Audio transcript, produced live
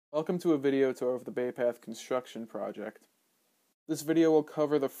Welcome to a video tour of the Baypath construction project. This video will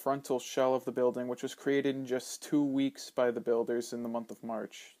cover the frontal shell of the building, which was created in just 2 weeks by the builders in the month of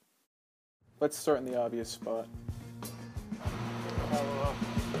March. Let's start in the obvious spot.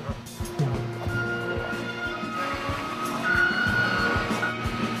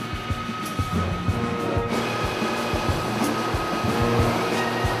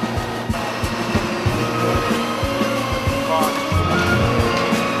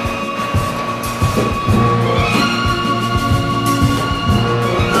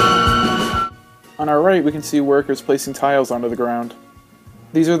 On our right, we can see workers placing tiles onto the ground.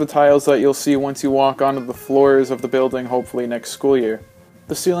 These are the tiles that you'll see once you walk onto the floors of the building, hopefully next school year.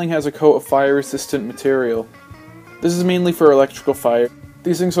 The ceiling has a coat of fire-resistant material. This is mainly for electrical fire.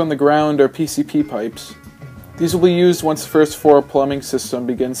 These things on the ground are PCP pipes. These will be used once the first floor plumbing system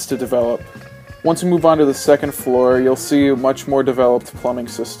begins to develop. Once we move on to the second floor, you'll see a much more developed plumbing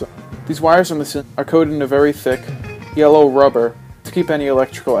system. These wires on the ceiling are coated in a very thick yellow rubber to keep any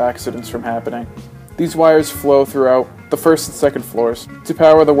electrical accidents from happening. These wires flow throughout the first and second floors to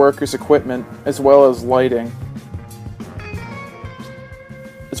power the workers' equipment, as well as lighting,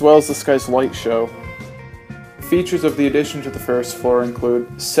 as well as this guy's light show. Features of the addition to the first floor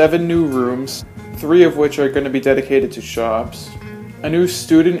include 7 new rooms, 3 of which are going to be dedicated to shops, a new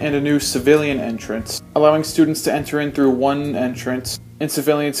student and a new civilian entrance, allowing students to enter in through one entrance and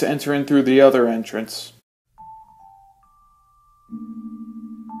civilians to enter in through the other entrance.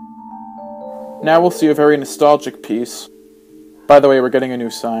 Now we'll see a very nostalgic piece. By the way, we're getting a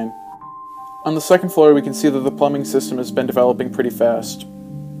new sign. On the second floor, we can see that the plumbing system has been developing pretty fast.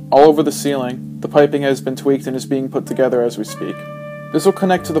 All over the ceiling, the piping has been tweaked and is being put together as we speak. This will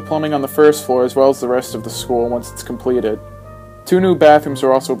connect to the plumbing on the first floor as well as the rest of the school once it's completed. 2 new bathrooms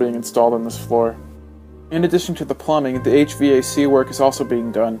are also being installed on this floor. In addition to the plumbing, the HVAC work is also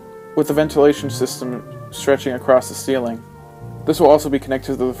being done, with the ventilation system stretching across the ceiling. This will also be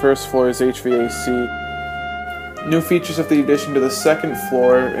connected to the first floor's HVAC. New features of the addition to the second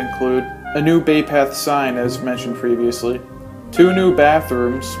floor include a new Baypath sign, as mentioned previously, 2 new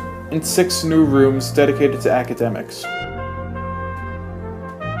bathrooms, and 6 new rooms dedicated to academics.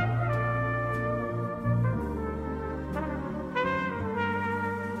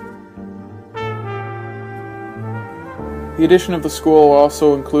 The addition of the school will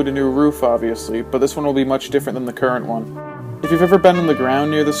also include a new roof, obviously, but this one will be much different than the current one. If you've ever been on the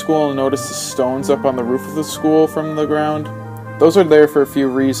ground near the school and noticed the stones up on the roof of the school from the ground, those are there for a few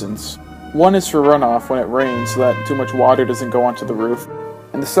reasons. One is for runoff when it rains so that too much water doesn't go onto the roof.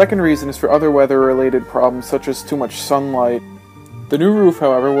 And the second reason is for other weather-related problems such as too much sunlight. The new roof,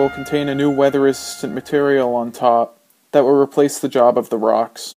 however, will contain a new weather-resistant material on top that will replace the job of the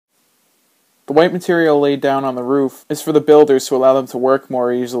rocks. The white material laid down on the roof is for the builders to allow them to work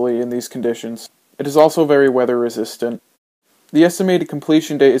more easily in these conditions. It is also very weather-resistant. The estimated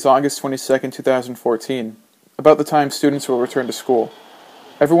completion date is August 22nd, 2014, about the time students will return to school.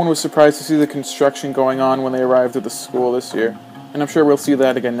 Everyone was surprised to see the construction going on when they arrived at the school this year, and I'm sure we'll see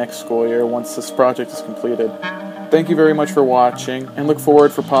that again next school year once this project is completed. Thank you very much for watching, and look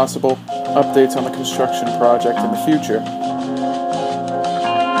forward for possible updates on the construction project in the future.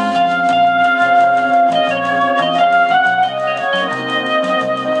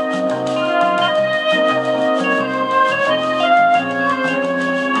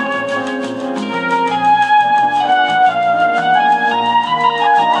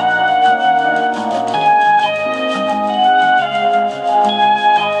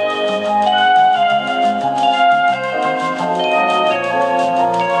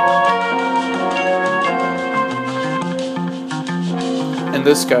 And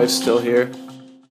this guy's still here.